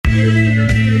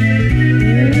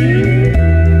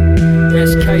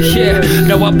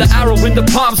I'm the arrow in the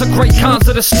palms of great Khans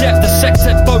of the steppe. The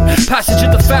sextet boat, passage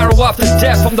in the Pharaoh after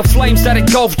death. I'm the flames that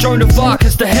engulf Joan of Arc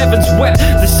as the heavens wept.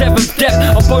 The seventh depth,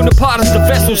 I'm Bonaparte as the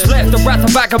vessels left. The wrath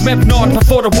of Agamemnon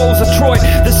before the walls of Troy.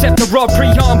 The scepter of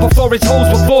Priam before his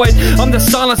holes were void. I'm the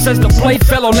silence as the blade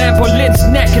fell on Anne Boleyn's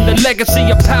neck. And the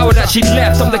legacy of power that she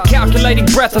left. I'm the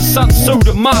calculating breath of Sun Tzu,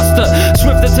 the master.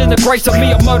 Swift as in the grace of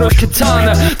Miyamoto's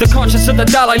katana. The conscience of the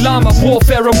Dalai Lama,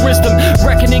 warfare and wisdom.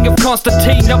 Reckoning of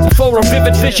Constantine, up before a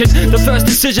vivid vision. The first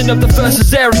decision of the first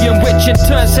Caesarian, which in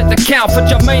turn set the count for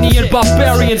Germanian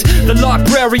barbarians. The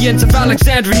librarians of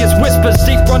Alexandria's whispers.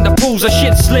 Deep run the pools of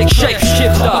shit slick, shape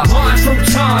shifter. Mind through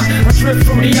time, I drift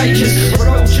through the ages. We're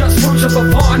all just fruits of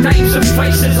our names and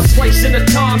faces. A place in a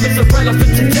time is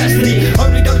irrelevant to destiny.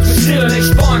 Only those who steal and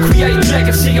expand create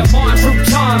legacy. A mind through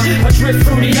time, I drift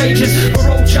through the ages. We're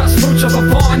all just fruits of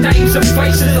our names and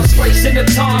faces. A place in a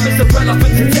time is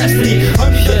irrelevant to destiny.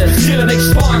 Only those who steal and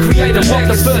expand create a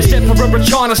legacy. The first emperor of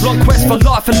China's long quest for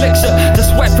life elixir. The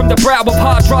sweat from the brow of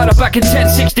hard rider back in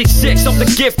 1066. I'm the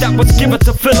gift that was given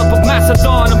to Philip of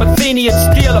Macedon. I'm Athenian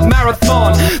steel at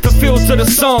Marathon. The fields of the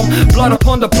Somme, blood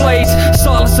upon the blades.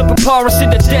 Silence of papyrus in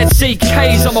the Dead Sea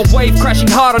caves. I'm a wave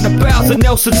crashing hard on the bows of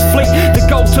Nelson's fleet. The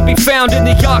gold to be found in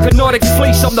the Argonautic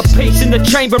fleece. I'm the peace in the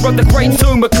chamber of the great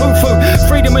tomb of Khufu.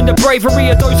 Freedom in the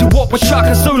bravery of those who walk with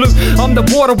Shaka Zulu. I'm the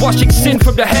water washing sin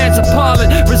from the hands of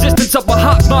Pilate. Resistance of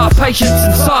Mahatma, patience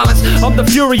and silence. I'm the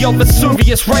fury of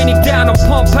Vesuvius raining down on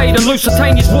Pompeii, the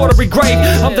Lusitania's watery grave.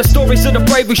 I'm the stories of the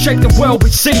brave who shake the world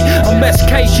we see. I'm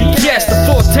SKG, yes, the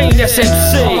 14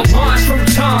 SMC. Mind through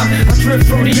time, I drift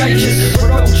through the ages.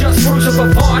 We're all just fruits of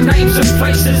our names and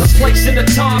faces. A place in a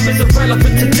time is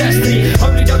irrelevant to destiny.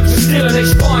 Only those who steal and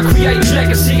expand create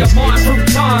legacy. A mind through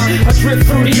time, I drift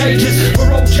through the ages.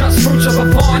 We're all just fruits of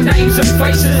our names and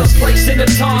faces. A place in a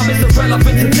time is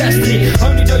irrelevant to destiny.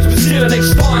 Only those who steal and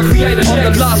expand create a legacy.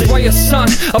 On the last ray of sun,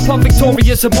 upon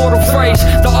Victoria's immortal phrase.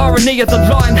 The irony of the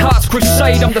Lionheart's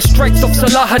crusade. I'm the strength of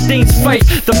Salah ad-Din's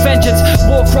faith. The vengeance,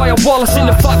 war cry of Wallace in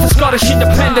the fight for Scottish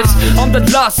independence. I'm the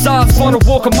last Tsar's final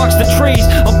walk amongst the trees.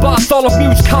 I'm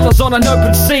Bartholomew's colours on an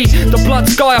open sea. The blood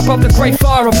sky above the great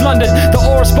fire of London. The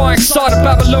awe-inspiring sight of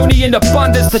Babylonian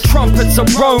abundance. The trumpets of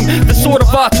Rome. The sword of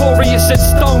Artorius in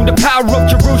stone. The power of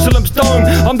Jerusalem's dome.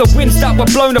 I'm the winds that were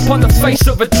blown upon the face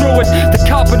of a druid. The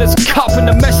carpenter's cup and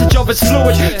the message of its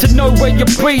fluid. To know where you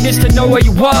breathe is to know where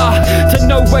you are. To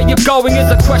know where you're going is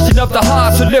a question of the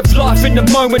heart. So live life in the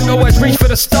moment, always reach for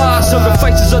the stars. So the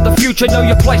faces of the future know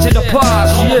your place in the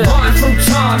past. Yeah. Mind through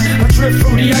time, I drift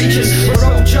through the ages. We're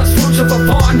all just fruits of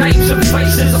our names and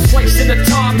faces. A place in a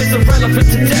time is irrelevant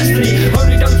to destiny.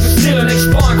 Only those who steal and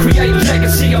expand create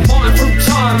legacy. A mind through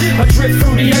time, I drift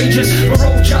through the ages. We're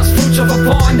all just fruits of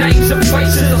our names and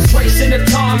faces. A place in a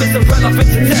time is irrelevant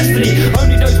to destiny.